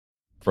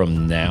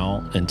from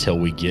now until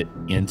we get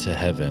into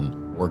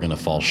heaven, we're going to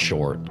fall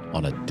short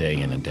on a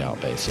day in and out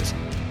basis.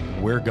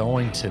 We're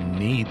going to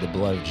need the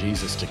blood of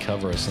Jesus to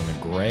cover us and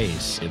the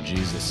grace of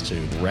Jesus to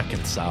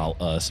reconcile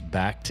us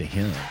back to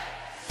Him.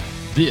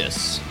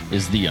 This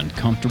is The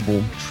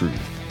Uncomfortable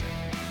Truth.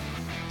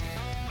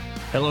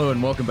 Hello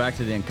and welcome back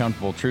to The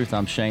Uncomfortable Truth.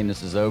 I'm Shane.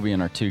 This is Obi,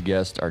 and our two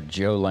guests are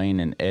Joe Lane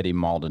and Eddie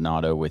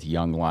Maldonado with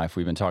Young Life.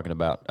 We've been talking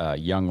about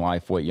Young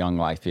Life, what Young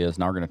Life is.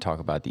 Now we're going to talk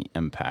about the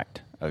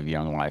impact of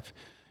Young Life.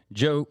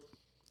 Joe,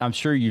 I'm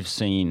sure you've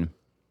seen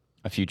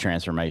a few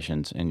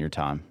transformations in your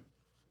time.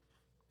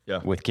 Yeah.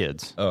 With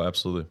kids. Oh,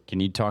 absolutely.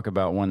 Can you talk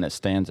about one that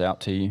stands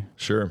out to you?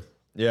 Sure.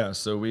 Yeah.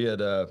 So we had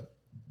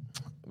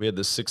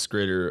this sixth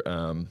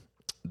grader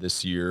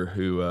this year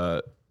who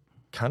I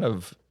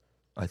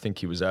think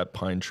he was at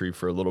Pine Tree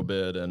for a little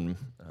bit and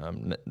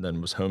then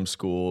was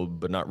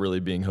homeschooled, but not really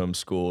being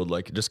homeschooled.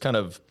 Like just kind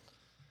of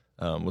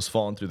was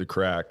falling through the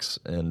cracks.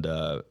 And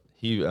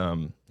he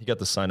got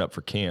to sign up for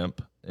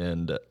camp.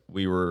 And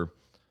we were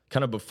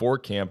kind of before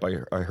camp,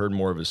 I heard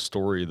more of his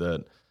story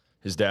that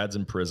his dad's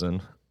in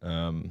prison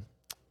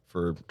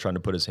for trying to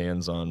put his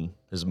hands on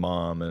his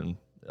mom. And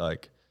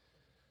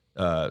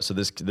so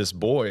this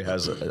boy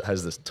has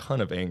this ton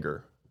of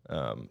anger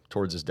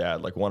towards his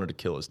dad, like wanted to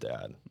kill his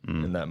dad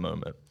in that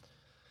moment.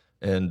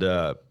 And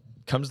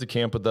comes to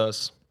camp with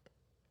us.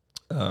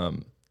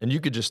 And you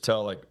could just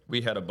tell, like,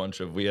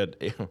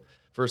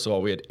 first of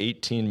all, we had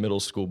 18 middle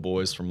school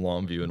boys from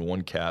Longview in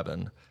one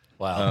cabin.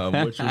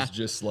 Wow. Which was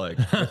just like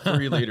the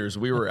three leaders.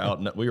 We were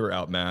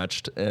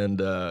outmatched,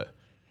 and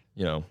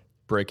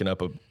breaking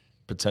up a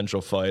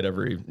potential fight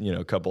every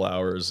couple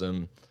hours.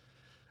 And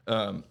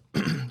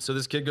so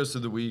this kid goes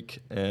through the week,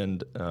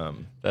 and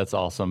That's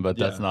awesome, but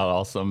that's not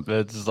awesome.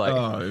 It's just like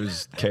it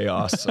was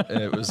chaos.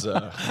 And it was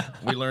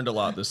we learned a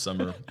lot this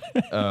summer.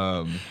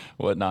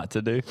 What not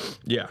to do.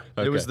 Yeah,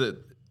 Okay.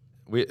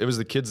 it was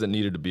the kids that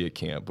needed to be at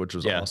camp, which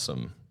was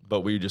awesome.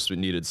 But we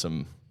needed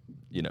some,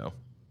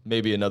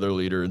 maybe another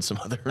leader and some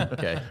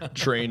other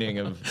training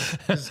of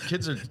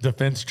kids are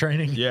Defense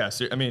training? yeah.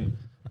 So, I mean,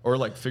 or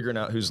like figuring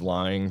out who's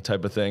lying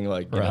type of thing.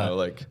 Like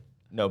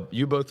no,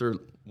 you both are.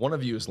 One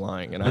of you is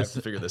lying, and I have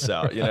to figure this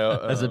out.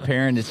 As a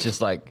parent, it's just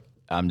like,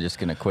 I'm just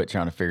going to quit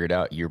trying to figure it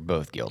out. You're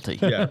both guilty.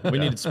 Yeah, we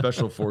needed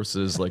special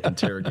forces, like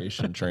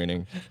interrogation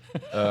training,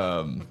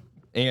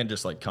 and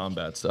just like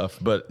combat stuff.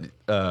 But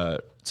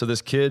so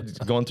this kid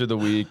going through the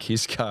week,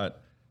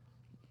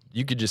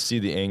 you could just see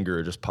the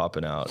anger just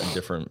popping out in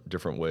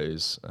different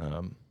ways.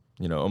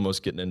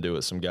 Almost getting into it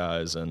with some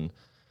guys, and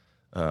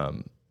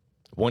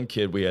one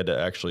kid we had to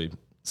actually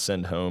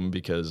send home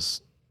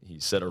because he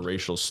said a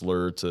racial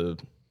slur to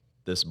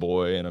this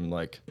boy, and I'm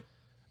like,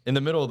 in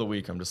the middle of the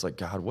week, I'm just like,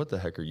 God, what the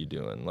heck are you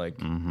doing? Like,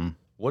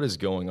 what is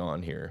going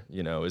on here?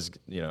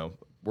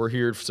 We're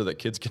here so that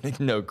kids can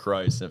know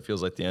Christ, and it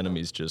feels like the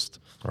enemy's just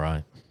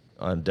Right.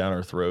 down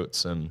our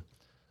throats. And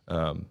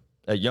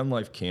at Young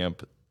Life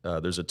Camp,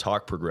 there's a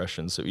talk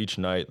progression. So each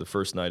night, the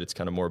first night, it's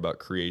kind of more about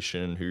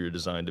creation, who you're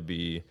designed to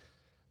be,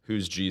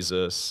 who's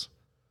Jesus.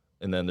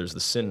 And then there's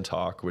the sin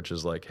talk, which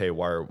is like, hey,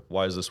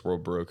 why is this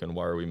world broken?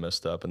 Why are we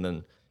messed up? And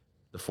then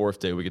the fourth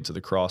day, we get to the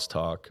cross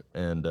talk.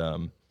 And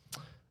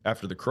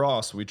after the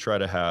cross, we try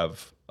to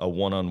have a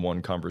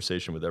one-on-one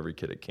conversation with every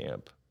kid at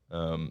camp,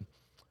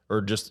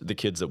 or just the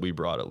kids that we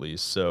brought at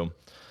least. So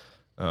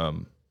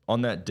on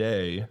that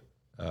day,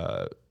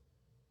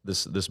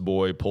 this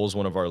boy pulls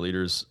one of our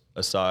leaders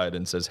aside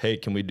and says, hey,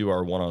 can we do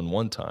our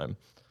one-on-one time?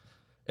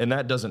 And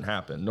that doesn't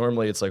happen.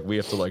 Normally, it's like we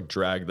have to like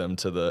drag them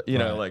to the,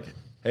 like,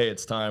 hey,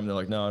 it's time. They're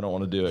like, no, I don't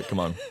want to do it.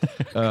 Come on.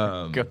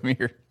 Come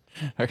here.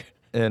 Okay.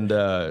 And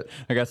I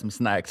got some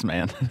snacks,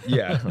 man.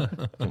 yeah,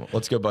 come on,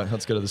 let's go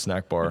to the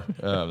snack bar.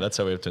 That's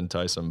how we have to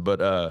entice him.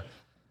 But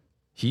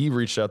he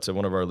reached out to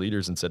one of our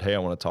leaders and said, hey, I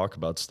want to talk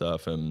about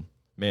stuff. And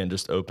man,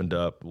 just opened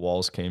up,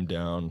 walls came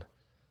down,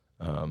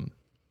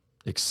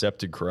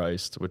 accepted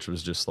Christ, which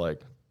was just like,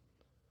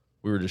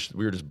 we were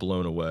just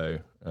blown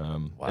away.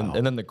 Wow.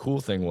 And then the cool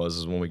thing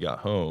was when we got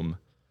home,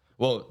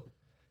 well,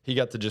 he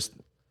got to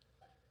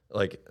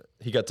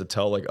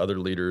tell like other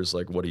leaders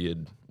like what he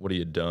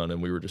had done,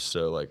 and we were just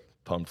so like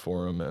pumped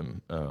for him.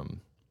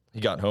 And he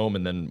got home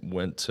and then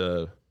went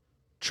to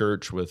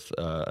church with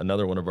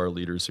another one of our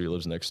leaders who he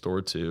lives next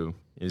door to.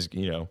 Is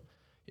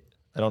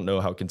I don't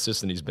know how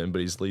consistent he's been, but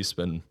he's at least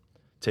been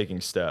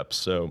taking steps.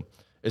 So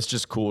it's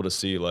just cool to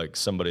see like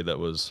somebody that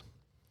was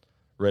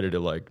ready to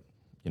like,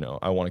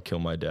 I want to kill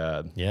my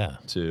dad. Yeah.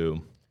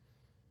 To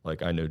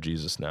like, I know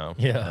Jesus now.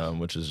 Yeah.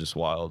 Which is just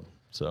wild.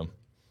 So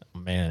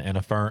Man, and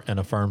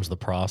affirms the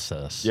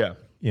process. yeah.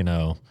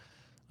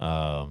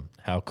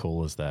 How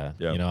cool is that?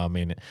 Yeah.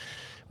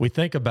 We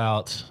think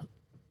about,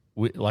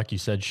 like you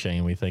said,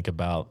 Shane, we think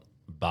about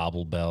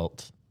Bible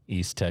Belt,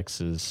 East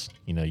Texas.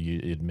 You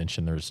had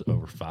mentioned there's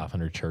over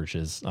 500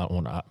 churches.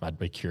 I'd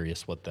be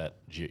curious what that.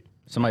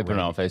 Somebody put it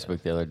on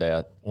Facebook the other day.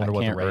 I wonder what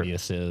the can't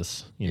radius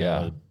is. You Yeah.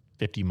 know,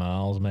 50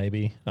 miles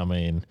maybe.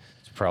 It's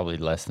probably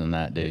less than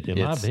that, dude. It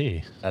might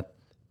be.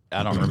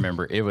 I don't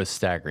remember. It was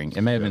staggering.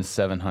 It may have been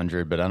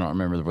 700, but I don't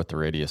remember what the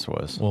radius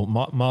was. Well,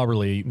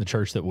 Mobberly, the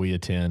church that we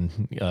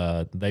attend,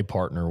 they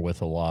partner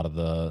with a lot of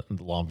the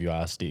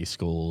Longview ISD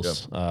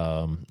schools.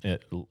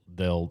 Yep.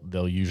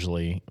 They'll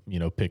usually,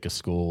 pick a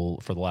school.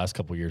 For the last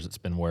couple of years, it's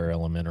been Ware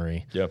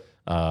Elementary. Yep.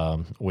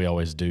 We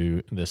always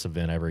do this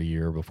event every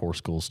year before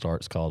school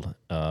starts called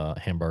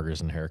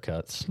Hamburgers and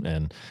Haircuts,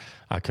 and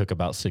I cook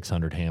about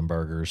 600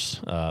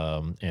 hamburgers,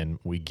 and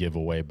we give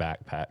away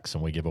backpacks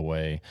and we give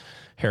away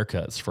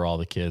haircuts for all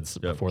the kids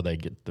before they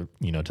get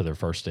to their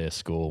first day of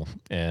school,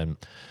 and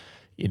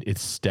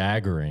it's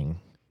staggering.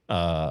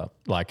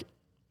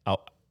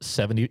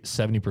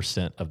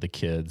 70% of the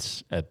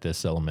kids at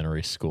this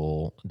elementary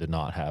school did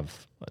not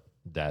have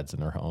dads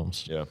in their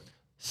homes. Yeah.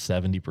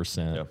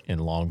 70% in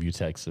Longview,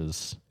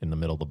 Texas, in the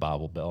middle of the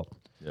Bible Belt.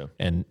 Yeah.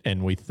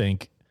 And we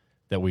think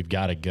that we've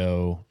got to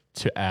go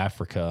to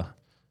Africa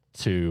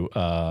to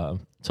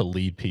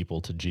lead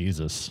people to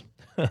Jesus.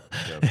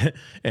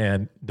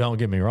 And don't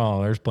get me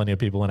wrong, there's plenty of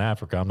people in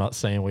Africa. I'm not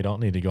saying we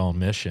don't need to go on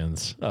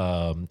missions.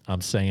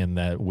 I'm saying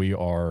that we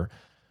are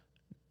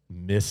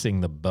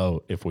missing the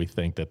boat if we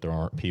think that there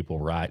aren't people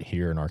right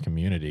here in our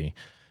community.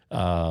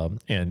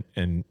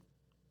 And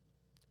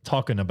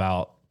talking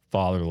about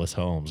fatherless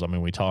homes, I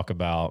mean, we talk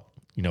about,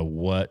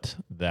 what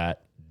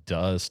that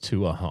does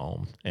to a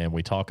home, and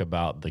we talk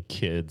about the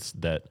kids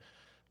that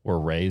were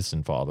raised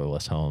in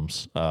fatherless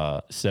homes.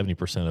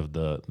 70% of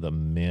the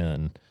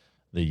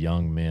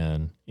young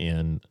men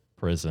in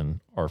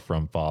prison are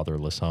from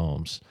fatherless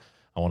homes.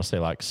 I want to say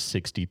like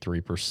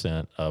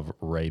 63% of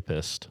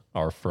rapists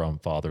are from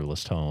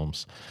fatherless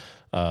homes.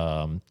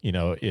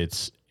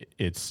 It's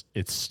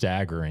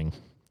staggering,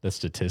 the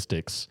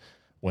statistics,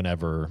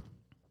 whenever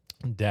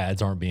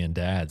dads aren't being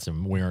dads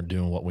and we aren't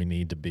doing what we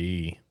need to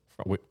be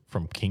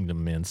from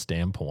kingdom men's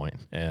standpoint.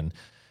 And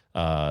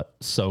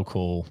so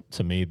cool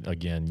to me.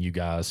 Again, you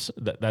guys,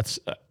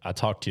 I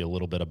talked to you a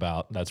little bit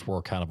about, that's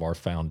where kind of our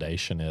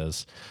foundation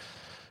is.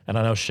 And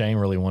I know Shane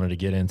really wanted to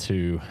get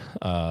into,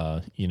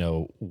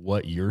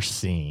 what you're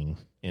seeing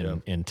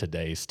in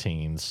today's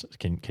teens.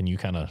 Can you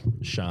kind of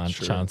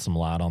shine some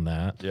light on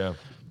that? Yeah.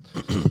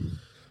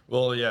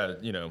 Well, yeah,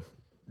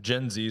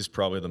 Gen Z is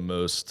probably the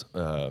most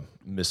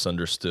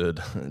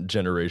misunderstood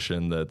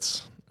generation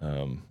that's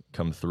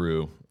come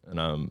through.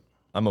 And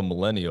I'm a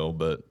millennial,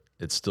 but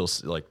it's still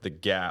like the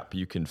gap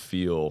you can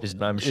feel.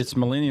 It's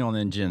millennial and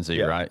then Gen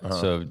Z, right?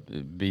 Uh-huh. So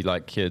it'd be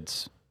like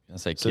kids. I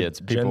say so kids.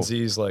 Gen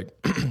Z's like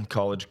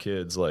college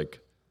kids, like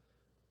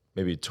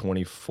maybe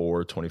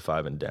 24,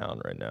 25 and down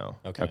right now.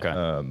 Okay.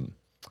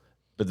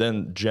 But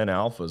then Gen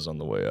Alpha's on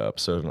the way up.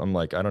 So I'm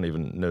like, I don't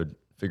even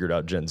figured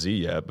out Gen Z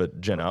yet,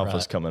 but Gen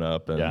Alpha's coming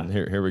up, and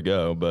here we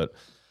go. But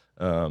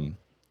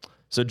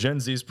so Gen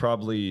Z's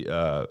probably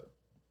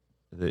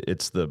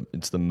it's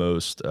the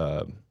most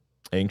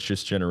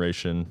anxious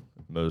generation,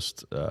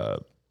 most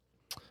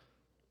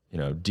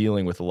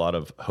dealing with a lot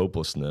of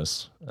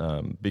hopelessness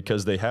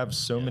because they have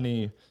so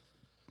many.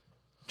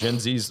 Gen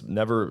Z's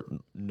never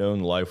known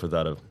life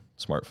without a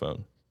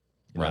smartphone.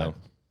 You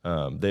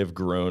know? They've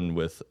grown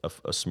with a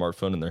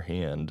smartphone in their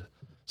hand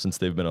since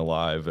they've been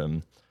alive,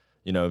 and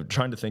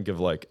trying to think of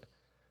like,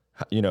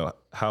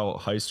 how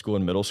high school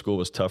and middle school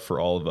was tough for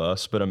all of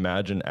us, but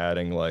imagine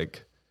adding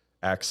like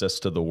access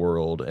to the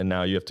world, and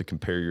now you have to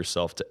compare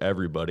yourself to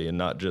everybody and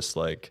not just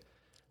like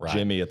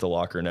Jimmy at the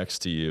locker next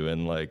to you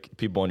and like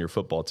people on your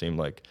football team,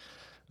 like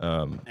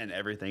and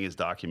everything is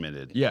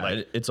documented. Yeah,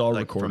 like, it's all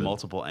like recorded from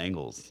multiple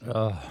angles.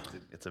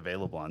 It's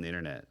available on the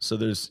internet. So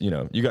there's,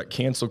 you got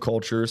cancel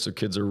culture. So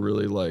kids are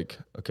really like,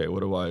 okay, what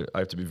do I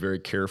have to be very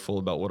careful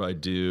about what I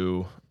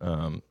do.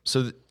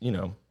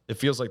 It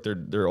feels like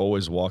they're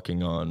always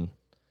walking on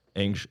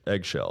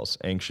eggshells,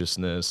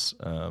 anxiousness,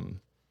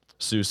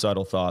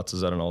 suicidal thoughts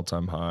is at an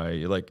all-time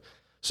high.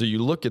 So you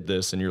look at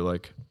this and you're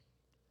like,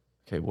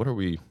 okay, what do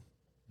we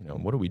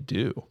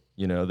do?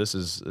 This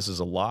is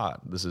a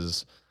lot. This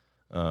is,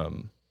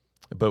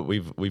 but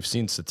we've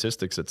seen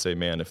statistics that say,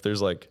 man, if they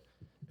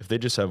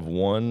just have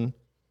one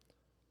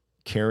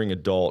caring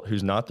adult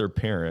who's not their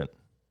parent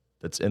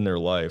that's in their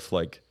life,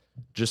 like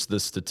just the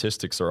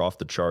statistics are off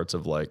the charts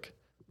of like,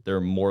 they're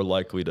more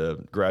likely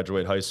to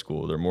graduate high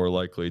school. They're more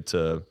likely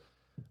to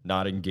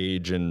not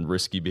engage in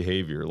risky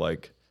behavior.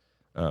 Like,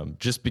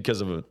 just because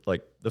of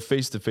the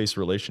face-to-face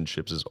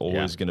relationships is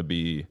always going to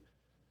be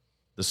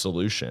the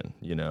solution,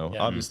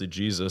 obviously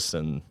Jesus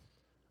and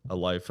a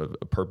life of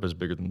a purpose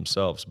bigger than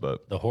themselves,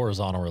 but the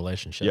horizontal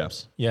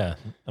relationships. Yeah.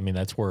 I mean,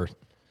 that's what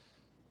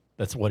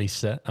he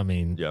said. I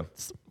mean,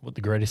 it's what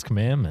the greatest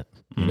commandment,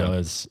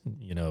 is,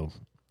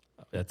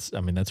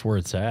 that's where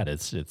it's at.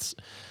 It's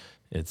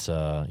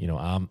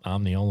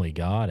I'm the only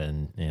God,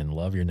 and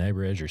love your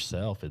neighbor as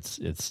yourself.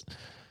 It's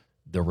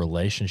the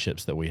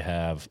relationships that we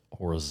have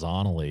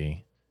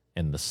horizontally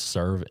and the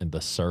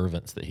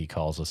servants that he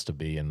calls us to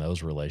be in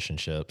those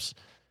relationships.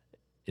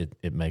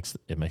 It makes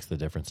the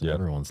difference in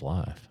everyone's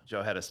life.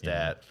 Joe had a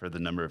stat for the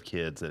number of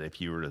kids that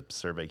if you were to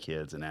survey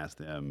kids and ask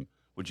them,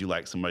 would you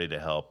like somebody to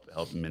help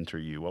mentor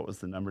you? What was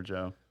the number,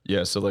 Joe?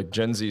 Yeah, so like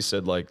Gen Z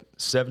said, like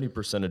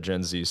 70% of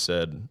Gen Z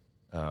said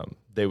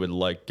they would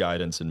like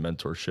guidance and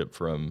mentorship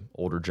from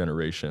older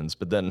generations.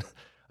 But then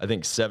I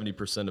think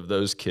 70% of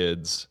those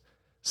kids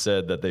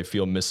said that they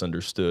feel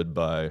misunderstood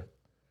by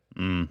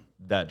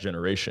that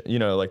generation,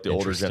 like the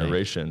older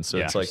generation. So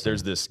it's like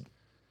there's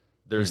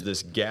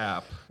this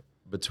gap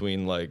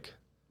between like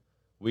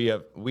we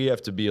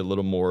have to be a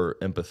little more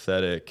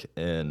empathetic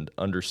and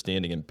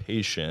understanding and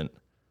patient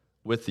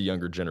with the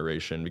younger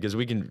generation, because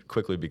we can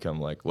quickly become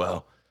like,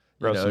 well,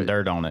 throw some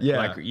dirt on it. Yeah.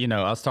 Like,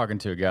 I was talking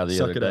to a guy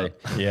the other day.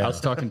 Yeah. I was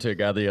talking to a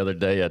guy the other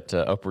day at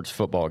Upwards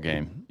football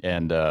game,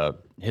 and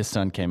his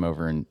son came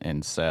over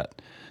and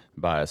sat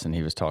by us, and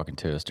he was talking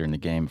to us during the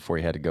game before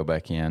he had to go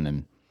back in.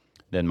 And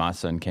then my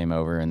son came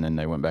over, and then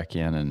they went back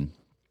in, and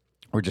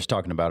we're just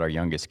talking about our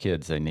youngest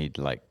kids. They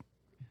like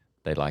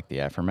the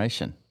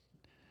affirmation.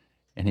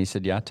 And he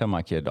said, yeah, I tell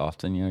my kid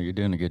often, you're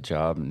doing a good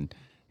job. And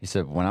he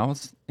said, when I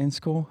was in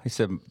school, he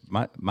said,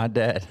 my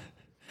dad,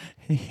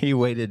 he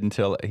waited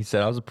until, he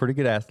said, I was a pretty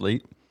good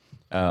athlete,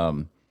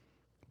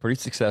 pretty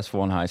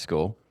successful in high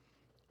school.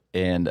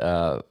 And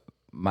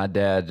my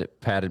dad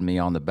patted me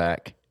on the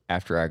back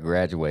after I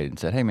graduated and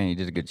said, hey, man, you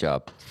did a good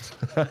job.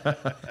 One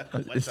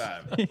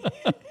time.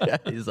 Yeah,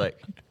 he's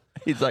like,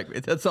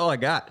 that's all I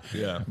got.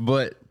 Yeah.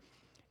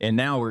 And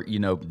now we're,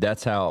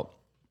 that's not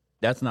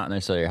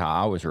necessarily how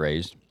I was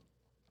raised.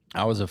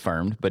 I was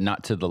affirmed, but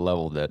not to the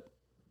level that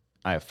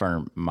I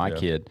affirm my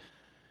kid.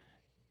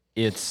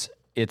 It's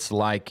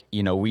like,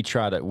 we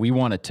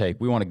want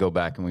to go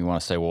back and we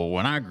want to say, well,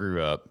 when I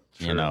grew up,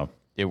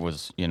 it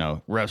was,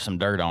 rub some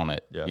dirt on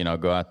it,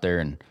 go out there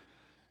and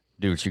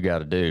do what you got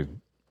to do.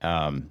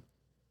 Yeah,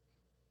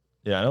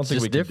 I don't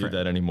think we can do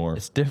that anymore.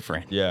 It's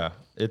different. Yeah,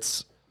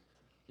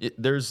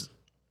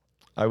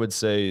 I would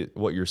say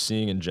what you're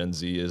seeing in Gen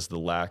Z is the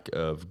lack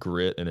of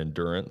grit and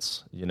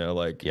endurance,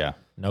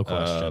 No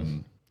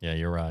question. Yeah,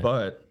 you're right.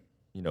 But,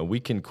 we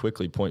can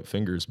quickly point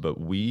fingers,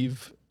 but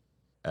we've,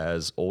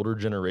 as older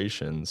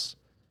generations,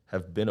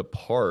 have been a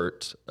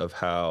part of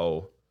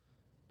how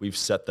we've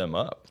set them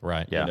up.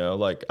 Right. Yeah.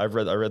 I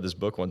read this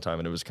book one time,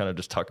 and it was kind of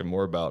just talking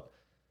more about,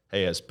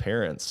 hey, as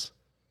parents,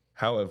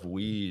 how have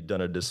we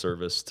done a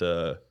disservice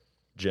to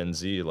Gen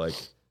Z? Like,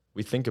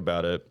 we think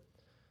about it,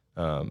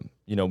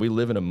 we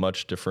live in a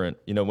much different,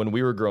 when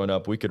we were growing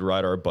up, we could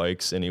ride our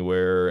bikes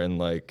anywhere,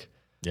 and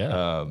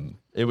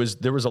there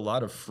was a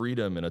lot of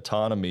freedom and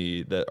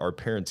autonomy that our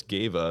parents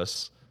gave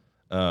us.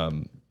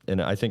 And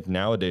I think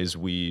nowadays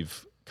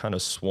we've kind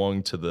of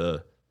swung to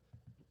the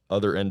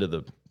other end of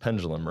the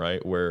pendulum,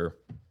 right? Where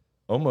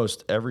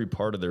almost every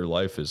part of their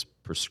life is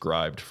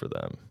prescribed for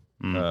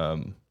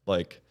them.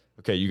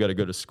 Okay, you got to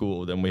go to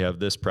school, then we have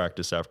this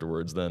practice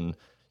afterwards, then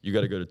you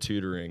got to go to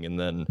tutoring. And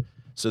then,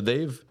 so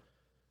they've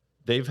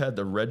had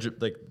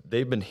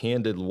they've been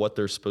handed what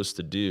they're supposed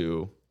to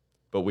do,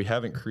 but we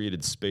haven't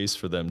created space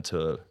for them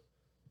to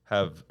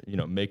have,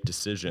 make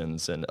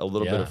decisions and a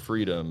little bit of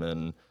freedom.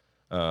 And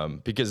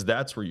because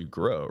that's where you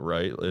grow,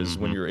 right? Is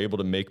when you're able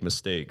to make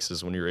mistakes,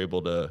 is when you're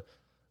able to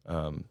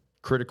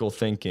critical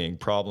thinking,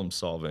 problem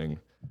solving.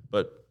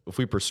 But if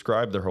we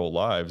prescribe their whole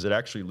lives, it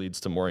actually leads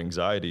to more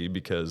anxiety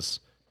because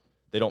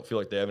they don't feel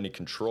like they have any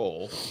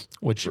control.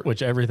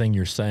 Which everything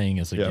you're saying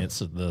is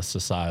against the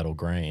societal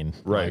grain,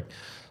 right?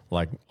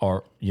 Like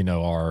our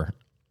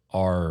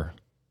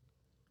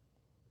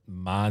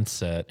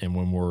mindset, and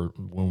when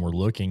we're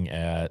looking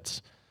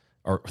at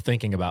or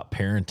thinking about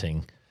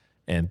parenting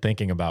and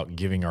thinking about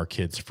giving our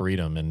kids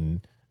freedom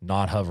and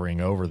not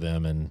hovering over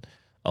them and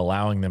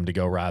allowing them to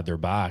go ride their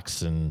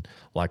bikes, and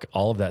like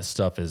all of that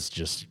stuff is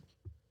just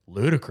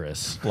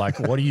ludicrous. Like,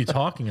 what are you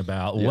talking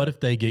about? What if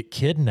they get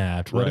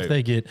kidnapped? What if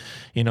they get,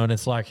 and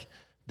it's like,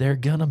 they're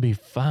gonna be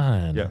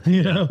fine.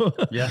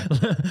 Yeah.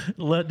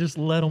 Just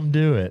let them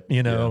do it.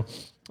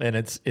 And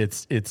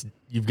it's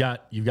you've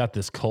got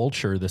this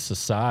culture, this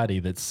society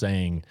that's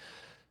saying,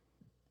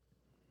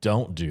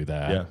 don't do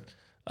that.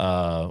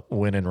 Yeah.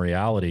 When in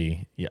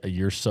reality,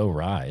 you're so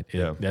right.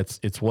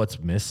 It's what's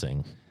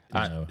missing.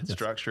 It's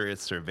structure,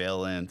 it's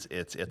surveillance,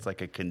 it's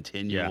like a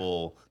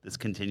continual this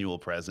continual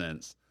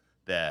presence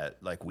that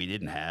like we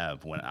didn't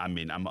have when I'm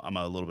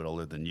a little bit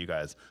older than you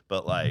guys,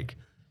 but like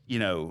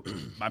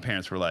my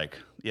parents were like,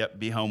 "Yep,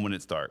 be home when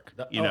it's dark."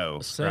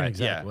 Same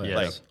exact way.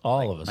 Like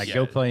all of us. Like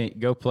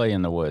go play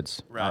in the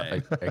woods.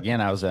 Right. Again,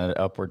 I was at an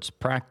Upwards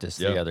practice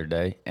the other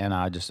day, and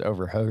I just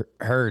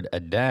overheard a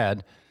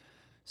dad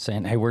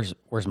saying, "Hey, where's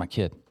my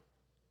kid?"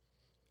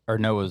 Or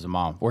no, it was a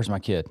mom. "Where's my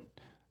kid?"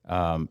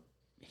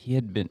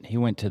 He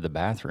went to the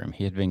bathroom.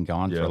 He had been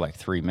gone for like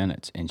 3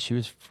 minutes, and she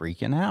was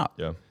freaking out.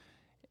 Yeah.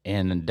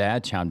 And then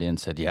dad chimed in and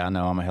said, "Yeah, I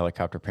know, I'm a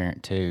helicopter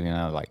parent too." And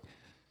I was like,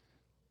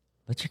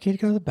 let your kid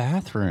go to the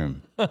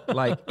bathroom.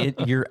 Like,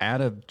 you're at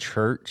a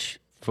church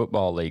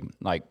football league.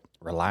 Like,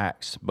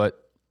 relax.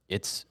 But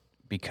it's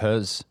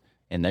because,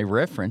 and they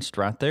referenced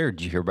right there,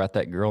 did you hear about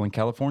that girl in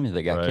California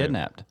that got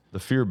kidnapped? The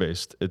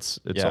fear-based. It's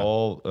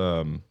all,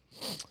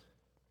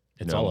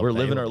 it's all we're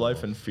living our available.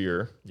 life in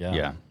fear.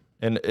 Yeah.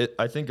 And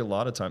I think a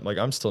lot of time, like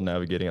I'm still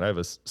navigating it. I have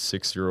a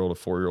 6-year-old, a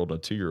 4-year-old, and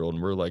a 2-year-old,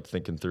 and we're like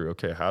thinking through,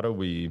 okay, how do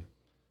we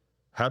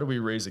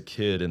raise a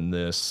kid in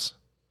this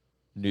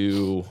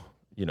new,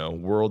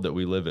 world that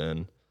we live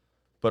in,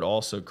 but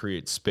also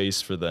create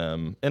space for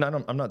them. And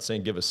I'm not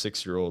saying give a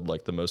 6-year-old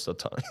like the most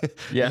autonomy.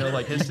 Yeah.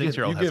 Like His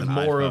 6-year-old you has give an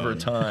more iPhone. over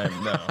time.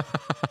 No,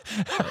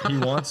 he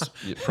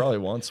probably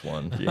wants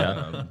one.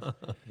 Yeah,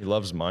 he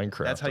loves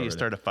Minecraft. That's how you already.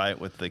 start a fight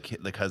with the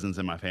cousins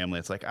in my family.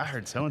 It's like, I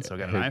heard so and so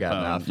got an Who got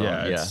an iPhone.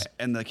 iPhone, yeah.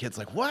 And the kid's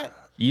like, what?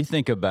 You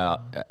think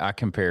about, I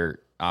compare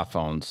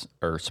iPhones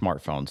or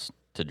smartphones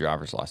to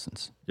driver's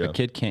license. Yeah. A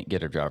kid can't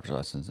get a driver's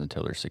license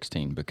until they're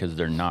 16 because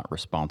they're not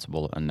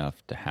responsible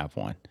enough to have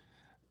one.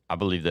 I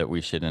believe that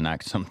we should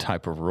enact some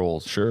type of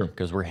rules. Sure.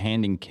 Because we're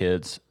handing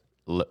kids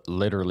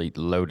literally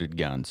loaded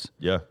guns.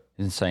 Yeah,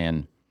 And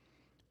saying,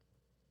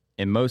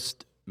 and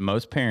most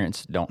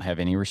parents don't have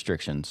any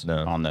restrictions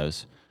on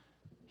those.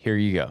 Here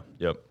you go.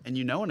 yep. And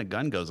when a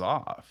gun goes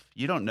off,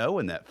 you don't know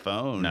when that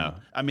phone. No.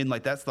 I mean,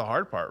 like that's the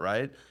hard part,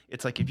 right?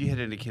 It's like if you hit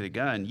a kid a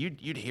gun, you'd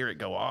hear it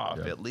go off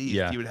at least.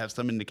 Yeah. You would have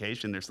some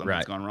indication there's something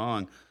that's gone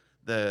wrong.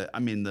 It's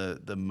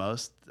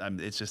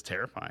just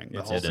terrifying.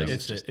 The whole thing.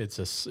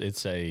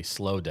 It's a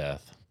slow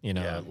death.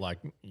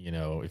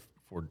 If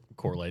we're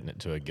correlating it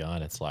to a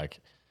gun, it's like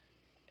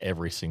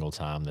every single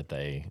time that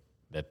they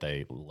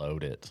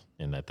load it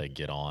and that they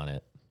get on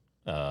it,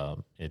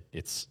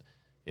 it's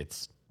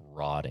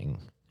rotting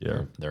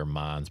their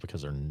minds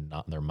because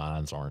their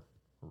minds aren't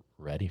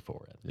ready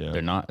for it. Yeah.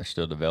 They're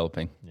still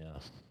developing. Yeah.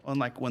 Well, and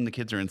like when the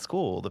kids are in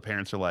school, the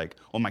parents are like,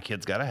 "Well, my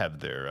kid's got to have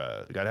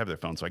their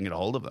phone so I can get a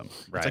hold of them."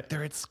 Right. It's like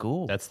they're at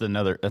school. That's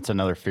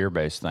another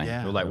fear-based thing.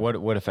 Yeah. Like,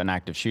 what if an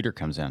active shooter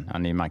comes in? I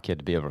need my kid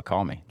to be able to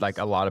call me. Like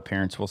a lot of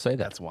parents will say that.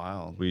 That's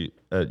wild. We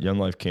at Young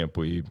Life Camp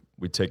we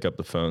take up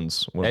the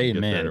phones when we get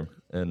Amen.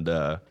 there,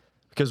 and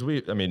because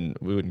we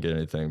wouldn't get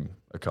anything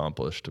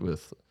accomplished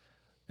with,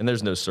 and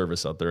there's no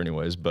service out there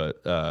anyways,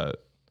 but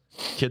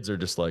kids are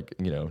just like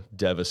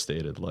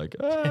devastated, like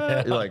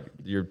like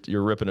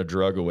you're ripping a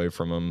drug away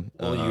from them.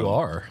 Well, you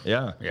are.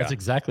 Yeah, That's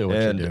exactly what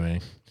And you're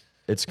doing.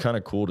 it's kind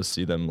of cool to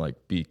see them like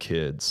be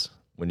kids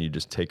when you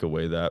just take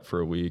away that for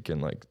a week,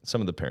 and like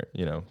some of the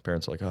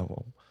parents are like, oh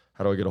well,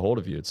 how do I get a hold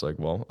of you? It's like,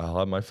 well, I'll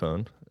have my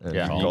phone and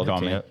Yeah, you you can call the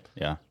call me. camp.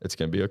 Yeah. It's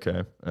gonna be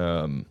okay.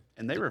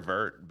 And they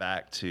revert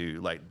back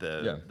to like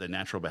the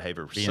natural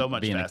behavior so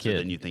much being a faster kid.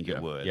 than you think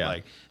it would. Yeah.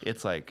 Like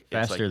it's Faster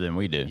like, than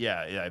we do.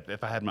 Yeah.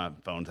 If I had my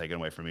phone taken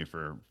away from me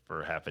for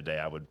half a day,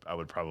 I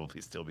would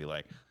probably still be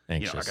like,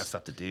 Anxious. I got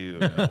stuff to do.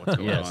 What's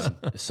going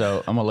on? So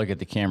I'm gonna look at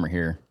the camera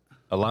here.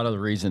 A lot of the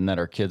reason that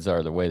our kids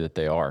are the way that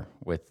they are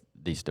with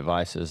these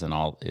devices and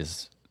all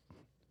is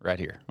right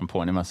here. I'm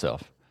pointing at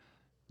myself.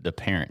 The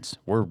parents.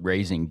 We're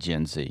raising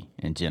Gen Z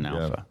and Gen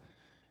Alpha.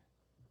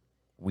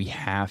 We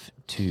have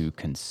to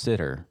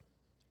consider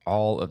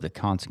all of the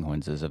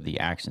consequences of the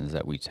actions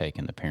that we take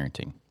in the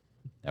parenting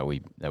that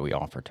we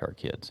offer to our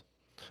kids.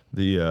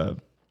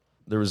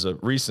 There was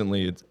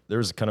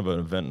kind of an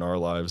event in our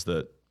lives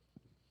that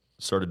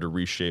started to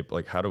reshape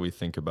like how do we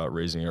think about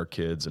raising our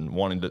kids and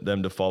wanting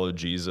them to follow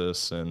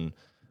Jesus. And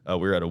we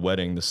were at a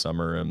wedding this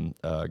summer and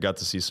got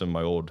to see some of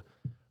my old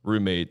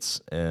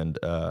roommates, and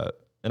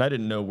I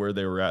didn't know where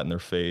they were at in their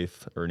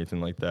faith or anything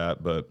like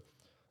that, but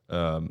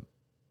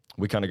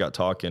we kind of got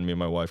talking. Me and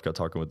my wife got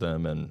talking with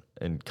them,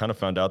 and kind of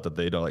found out that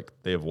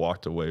they have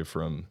walked away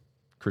from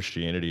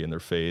Christianity and their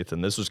faith.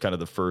 And this was kind of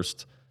the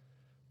first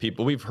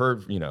people we've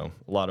heard, a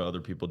lot of other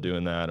people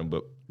doing that,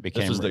 but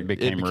it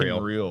became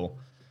real.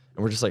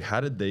 And we're just like, how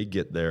did they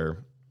get there,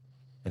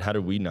 and how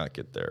did we not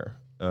get there?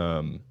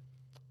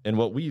 And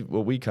what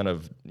we kind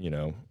of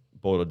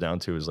boiled it down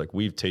to is like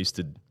we've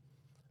tasted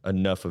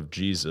enough of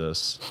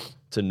Jesus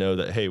to know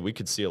that, hey, we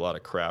could see a lot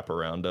of crap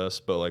around us,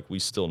 but like we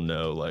still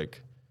know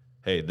like,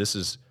 hey,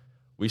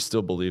 we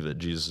still believe that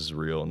Jesus is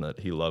real and that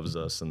he loves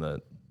us and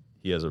that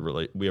we have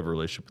a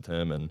relationship with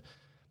him.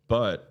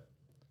 But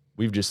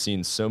we've just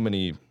seen so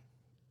many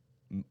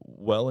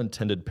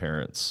well-intended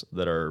parents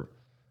that are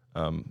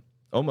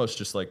almost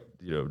just like,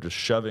 just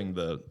shoving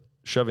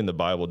the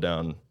Bible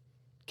down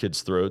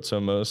kids' throats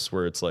almost,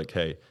 where it's like,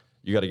 hey,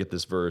 you got to get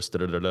this verse,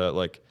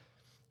 like,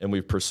 and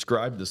we've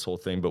prescribed this whole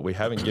thing, but we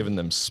haven't given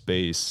them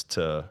space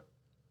to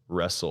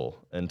wrestle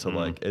and to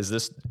like, is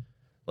this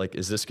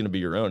going to be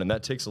your own? And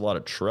that takes a lot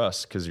of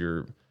trust, because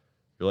you're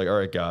like, all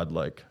right, God,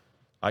 like,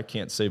 I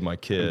can't save my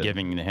kid. I'm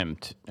giving him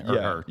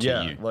her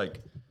to you.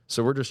 Like,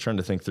 so we're just trying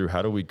to think through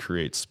how do we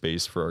create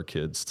space for our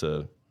kids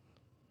to,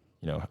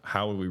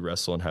 how would we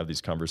wrestle and have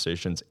these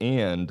conversations?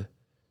 And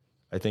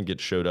I think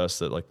it showed us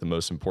that like the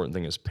most important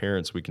thing as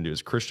parents we can do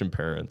as Christian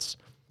parents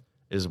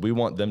is we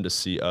want them to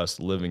see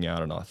us living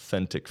out an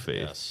authentic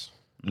faith. Yes.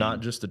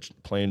 Not just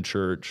plain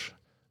church,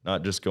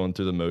 not just going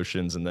through the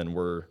motions, and then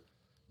we're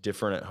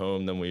different at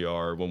home than we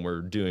are when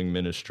we're doing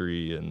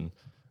ministry. And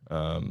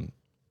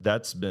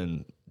that's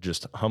been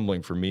just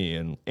humbling for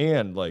me.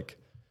 And like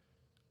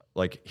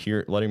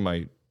letting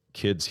my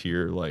kids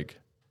hear like,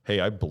 hey,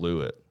 I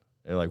blew it.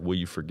 And like, will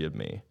you forgive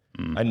me?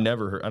 I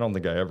never heard, I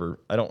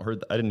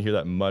didn't hear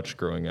that much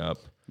growing up.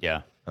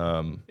 Yeah.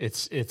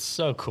 It's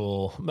so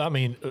cool. I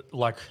mean,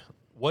 like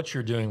what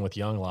you're doing with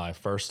Young Life,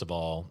 first of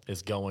all,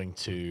 is going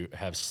to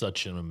have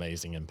such an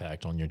amazing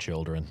impact on your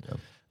children.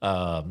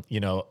 You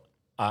know,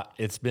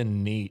 it's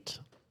been neat.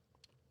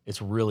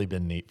 It's really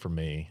been neat for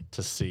me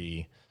to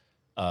see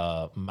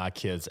my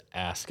kids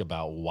ask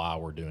about why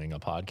we're doing a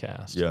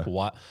podcast. Yeah.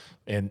 Why,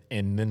 and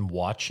then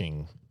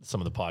watching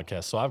some of the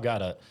podcasts. So I've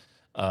got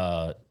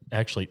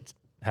actually,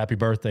 happy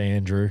birthday,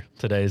 Andrew.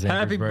 Today's Andrew's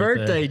Happy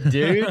birthday,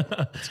 dude.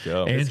 Let's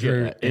go.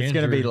 Andrew. It's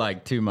going to be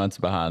like 2 months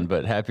behind,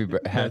 but happy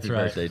right.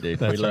 birthday, dude.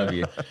 That's we love right.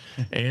 you.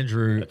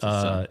 Andrew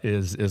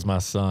is my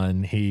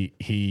son.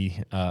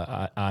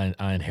 I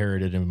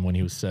inherited him when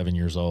he was 7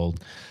 years old,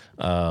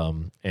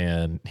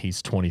 and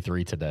he's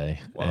 23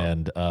 today. Wow.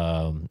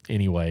 And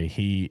anyway,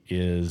 he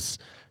is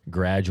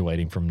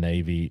graduating from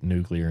Navy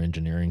Nuclear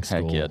Engineering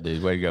School. Heck yeah,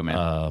 dude. Way to go,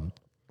 man.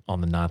 On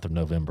the 9th of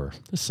November.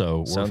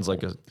 So Sounds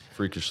like a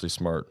freakishly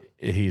smart.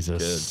 he's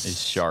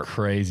He's sharp.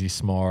 crazy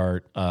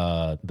smart.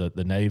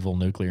 The Naval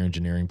Nuclear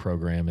Engineering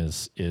program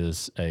is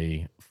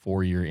a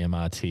 4-year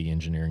MIT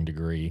engineering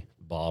degree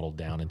bottled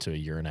down into a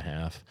year and a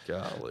half.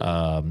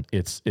 Golly.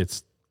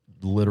 It's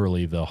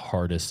literally the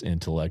hardest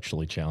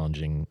intellectually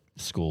challenging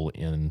school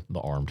in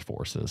the armed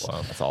forces.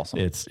 Wow, that's awesome.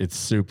 It's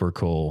super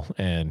cool,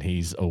 and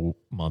he's a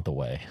month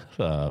away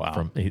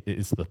from.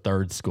 It's the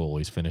third school.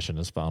 He's finishing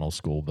his final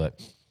school,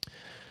 but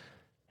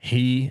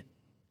he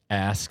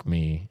asked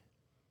me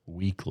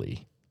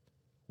weekly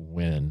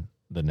when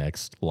the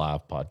next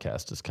live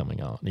podcast is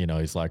coming out. You know,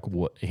 he's like,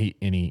 what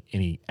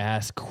he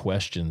asked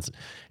questions,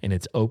 and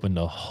it's opened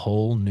a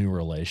whole new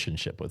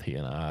relationship with he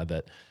and I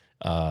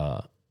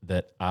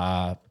that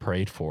I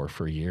prayed for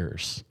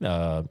years.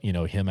 You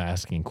know, him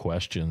asking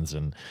questions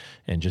and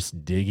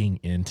just digging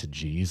into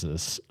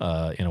Jesus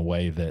in a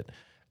way that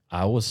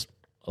I was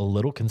a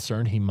little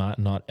concerned he might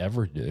not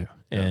ever do.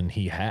 And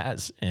he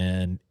has,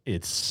 and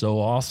it's so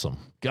awesome.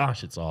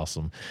 Gosh, it's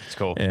awesome. It's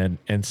cool.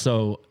 And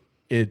so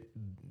I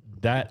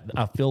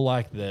feel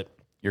like that.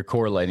 You're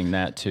correlating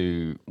that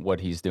to what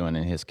he's doing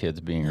and his kids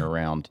being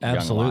around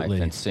Absolutely. Young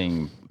Life and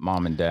seeing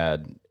mom and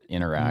dad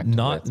interact.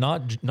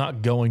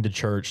 Not going to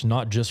church,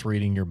 not just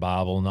reading your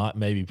Bible, not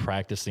maybe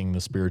practicing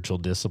the spiritual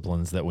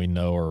disciplines that we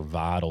know are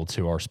vital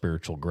to our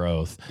spiritual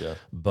growth,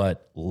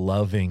 but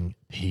loving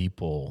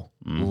people,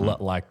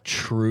 like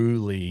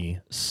truly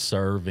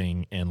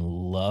serving and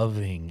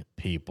loving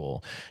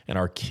people. And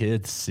our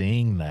kids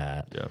seeing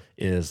that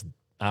is,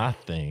 I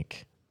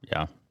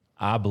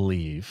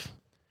believe,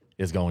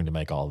 is going to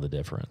make all the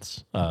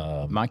difference.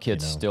 My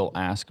kids still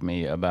ask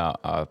me about,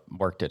 I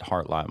worked at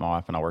Heartlight. My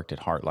wife and I worked at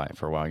Heartlight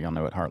for a while. Y'all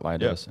know what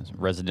Heartlight is? It's a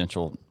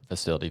residential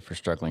facility for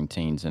struggling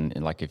teens. And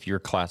like, if you're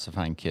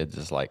classifying kids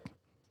as like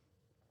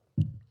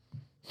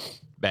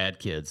bad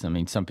kids, I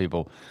mean, some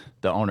people,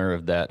 the owner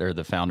of that or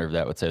the founder of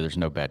that would say there's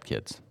no bad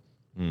kids.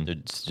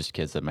 It's just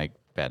kids that make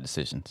bad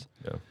decisions.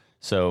 Yeah.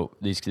 So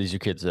these are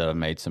kids that have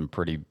made some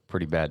pretty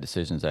bad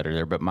decisions that are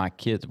there. But my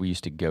kids, we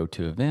used to go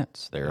to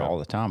events there all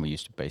the time. We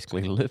used to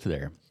basically live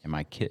there. And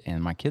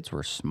my kids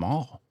were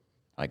small,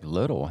 like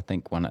little. I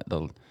think when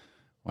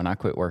I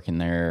quit working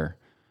there,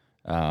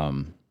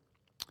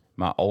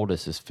 my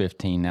oldest is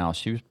 15 now.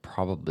 She was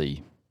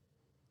probably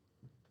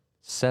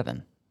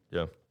 7.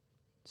 Yeah.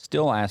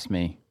 Still ask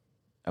me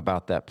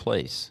about that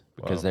place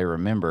because they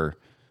remember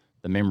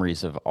the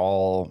memories of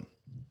all.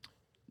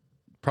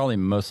 Probably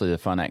mostly the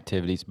fun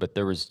activities, but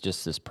there was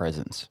just this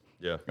presence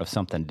of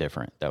something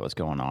different that was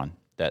going on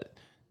that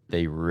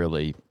they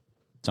really,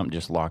 something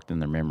just locked in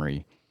their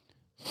memory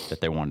that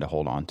they wanted to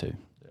hold on to.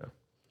 Yeah.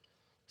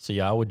 So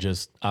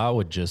I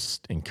would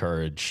just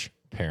encourage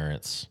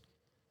parents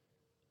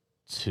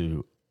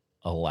to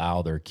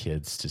allow their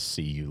kids to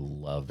see you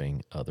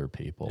loving other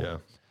people. Yeah.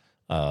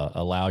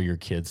 Allow your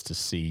kids to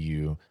see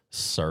you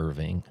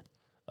serving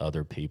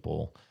other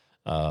people.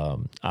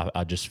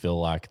 I just feel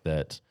like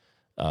that.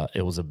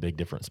 It was a big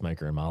difference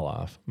maker in my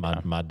life. My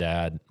mom and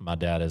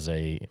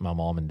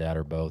dad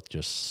are both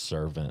just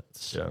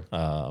servants.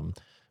 Yeah.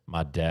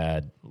 My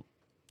dad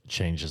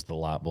changes the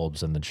light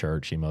bulbs in the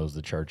church. He mows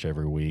the church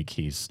every week.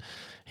 He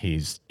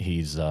sent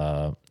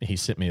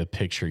me a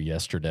picture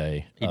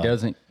yesterday.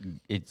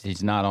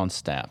 He's not on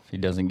staff. He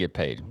doesn't get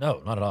paid.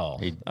 No, not at all.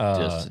 He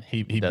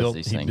built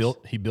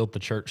the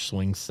church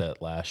swing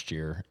set last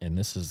year, and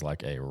this is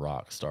like a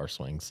rock star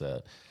swing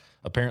set.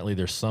 Apparently,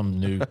 there's some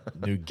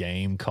new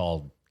game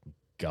called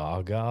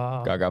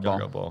Gaga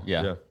ball.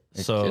 Yeah.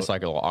 So it's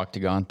like a little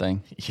octagon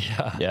thing.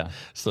 Yeah. Yeah.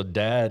 So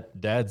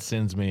dad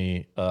sends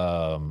me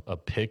a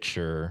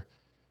picture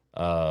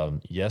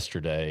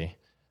yesterday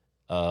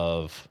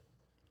of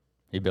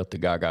he built a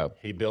Gaga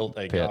pit.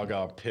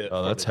 Gaga pit.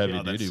 Oh, that's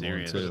heavy duty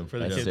one too. For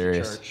the that's kids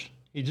serious. at church.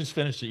 He just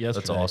finished it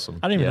yesterday. That's awesome.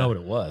 I didn't even know what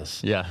it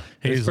was. Yeah,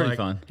 He's pretty like,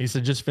 fun. He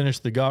said, just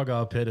finished the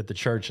Gaga pit at the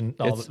church, and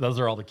those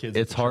are all the kids.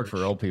 It's hard for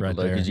old people right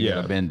though, because you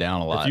gotta bend down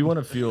a lot. If you want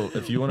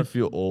to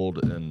feel old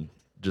and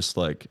just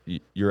like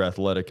your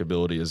athletic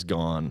ability is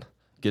gone,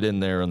 get in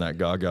there in that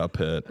Gaga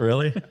pit.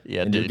 Really?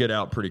 Yeah, and dude. you get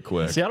out pretty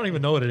quick. See, I don't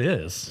even know what it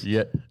is.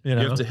 Yeah, You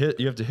have to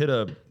hit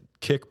a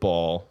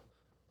kickball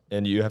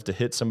and you have to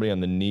hit somebody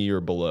on the knee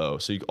or below.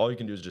 So all you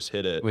can do is just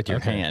hit it with your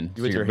hand.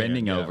 So you're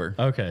bending over.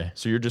 Okay.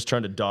 So you're just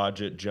trying to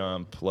dodge it,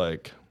 jump.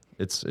 Like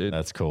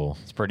that's cool.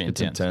 It's pretty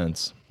it's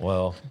intense.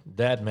 Well,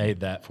 Dad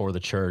made that for the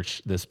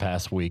church this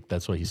past week.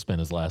 That's what he spent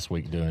his last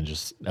week doing,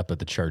 just up at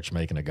the church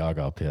making a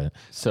gaga pit.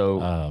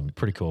 So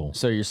pretty cool.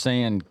 So you're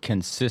saying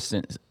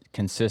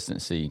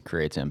consistency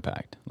creates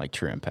impact, like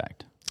true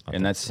impact.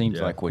 And that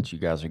seems like what you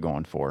guys are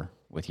going for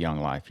with Young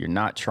Life. You're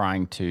not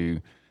trying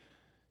to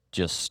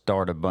just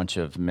start a bunch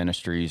of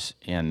ministries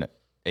in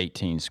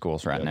 18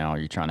 schools right now.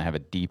 You're trying to have a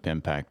deep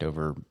impact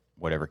over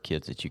whatever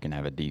kids that you can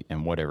have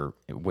and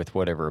with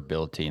whatever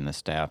ability and the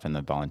staff and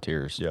the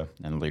volunteers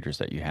and leaders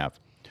that you have.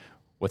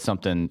 What's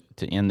something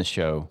to end the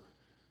show?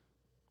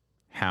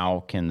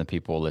 How can the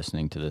people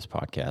listening to this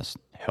podcast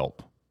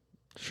help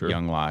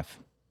Young Life,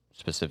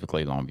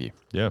 specifically Longview?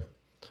 Yeah.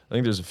 I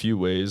think there's a few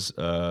ways.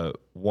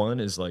 One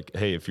is like,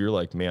 hey, if you're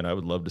like, man, I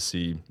would love to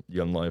see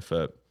Young Life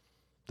at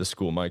the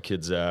school my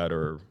kid's at,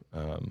 or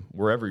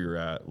wherever you're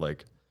at,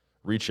 like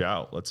reach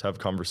out. Let's have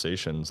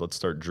conversations. Let's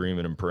start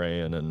dreaming and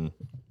praying and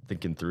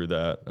thinking through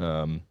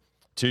that.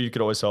 Two, you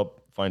could always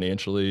help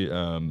financially.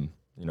 We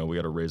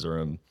got to raise our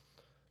own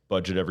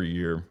budget every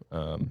year.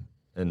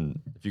 And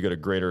if you go to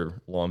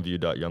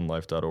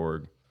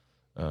greaterlongview.younglife.org,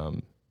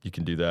 you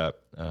can do that.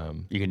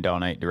 You can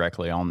donate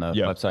directly on the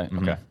website.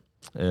 Mm-hmm. Okay.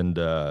 And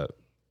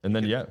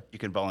then you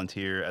can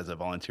volunteer as a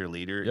volunteer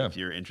leader if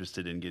you're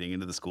interested in getting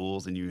into the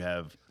schools and you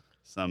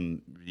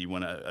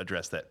want to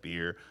address that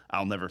fear.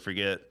 I'll never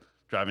forget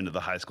driving to the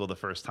high school the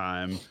first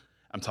time.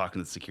 I'm talking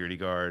to the security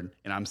guard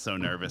and I'm so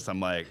nervous. I'm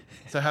like,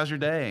 so how's your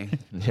day?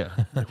 Yeah.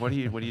 Like, what are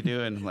you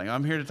doing? I'm like,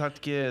 I'm here to talk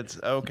to kids.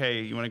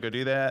 Okay. You want to go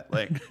do that?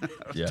 Like, I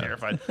was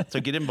terrified.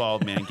 So get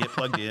involved, man. Get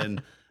plugged in.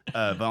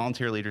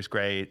 Volunteer leader's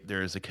great.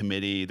 There's a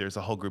committee. There's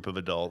a whole group of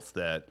adults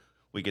that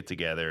we get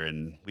together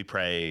and we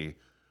pray.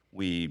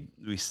 We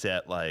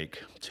set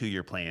like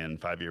 2-year plan,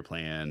 5-year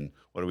plan.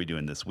 What are we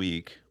doing this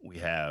week? We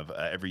have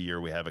every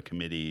year we have a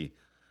committee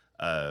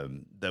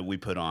that we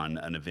put on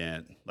an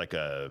event, like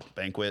a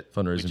banquet.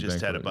 Fundraising We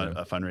just banquet, had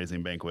a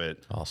fundraising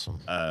banquet. Awesome.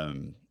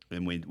 And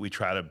we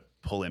try to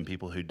pull in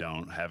people who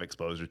don't have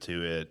exposure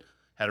to it.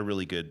 Had a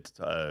really good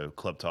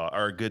club talk,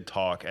 or a good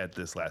talk at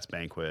this last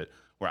banquet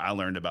where I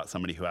learned about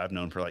somebody who I've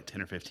known for like 10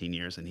 or 15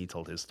 years, and he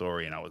told his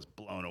story, and I was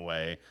blown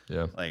away.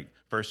 Yeah. Like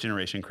first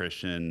generation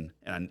Christian,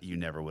 and you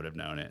never would have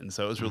known it. And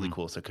so it was really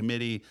cool. So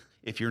committee,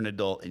 if you're an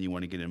adult and you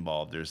want to get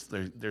involved,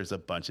 there's a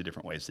bunch of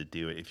different ways to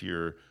do it. If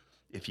you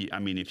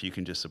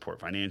can just support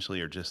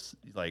financially or just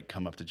like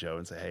come up to Joe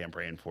and say, hey, I'm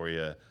praying for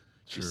you.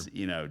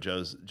 Sure.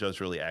 Just,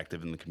 Joe's really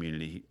active in the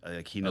community.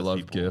 Like he knows I love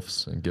people.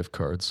 gifts and gift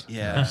cards.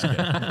 Yeah.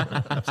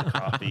 Cups of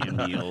coffee and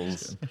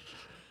meals.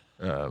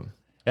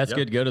 That's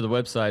good. Go to the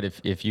website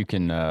if you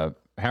can,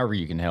 however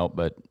you can help.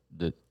 But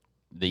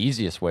the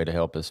easiest way to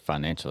help is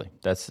financially.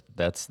 That's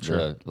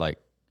the like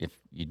if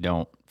you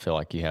don't feel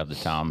like you have the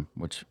time,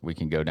 which we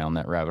can go down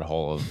that rabbit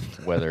hole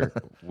of whether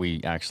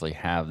we actually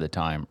have the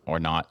time or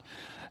not.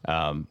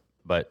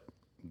 But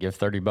give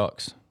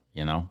 $30.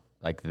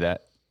 Like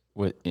that.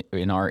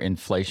 In our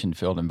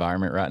inflation-filled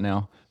environment right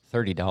now,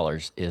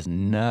 $30 is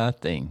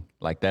nothing.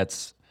 Like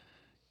that's,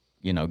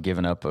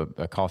 giving up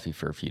a coffee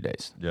for a few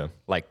days. Yeah.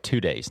 Like 2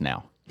 days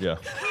now. Yeah.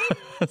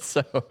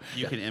 So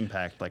you can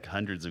impact like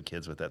hundreds of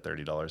kids with that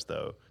 $30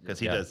 though, because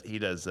he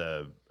does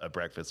a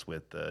breakfast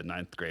with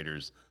ninth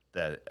graders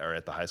that are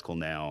at the high school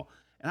now,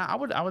 and I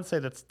would say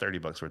that's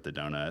 $30 worth of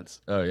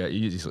donuts. Oh yeah,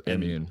 easy. I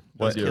mean,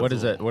 what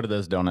is that? What do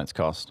those donuts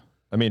cost?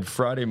 I mean,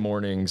 Friday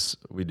mornings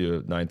we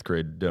do 9th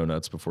grade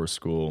donuts before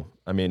school.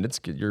 I mean,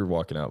 you're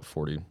walking out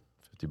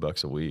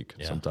 $40-50 a week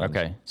sometimes.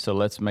 Okay, so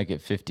let's make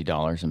it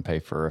 $50 and pay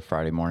for a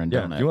Friday morning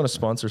donut. Yeah, you want to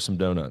sponsor some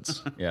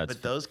donuts? Yeah,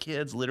 but those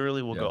kids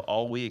literally will go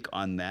all week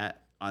on that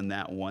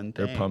one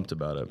thing. They're pumped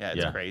about it. Yeah,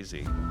 it's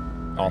crazy.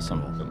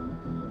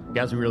 Awesome.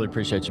 Guys, we really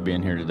appreciate you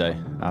being here today.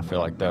 I feel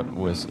like that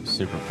was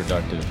super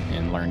productive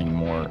in learning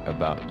more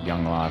about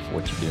Young Life,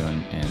 what you're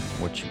doing, and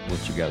what you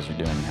guys are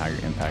doing, and how you're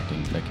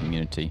impacting the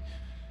community.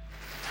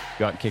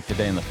 Go out and kick the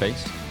day in the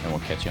face, and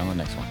we'll catch you on the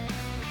next one.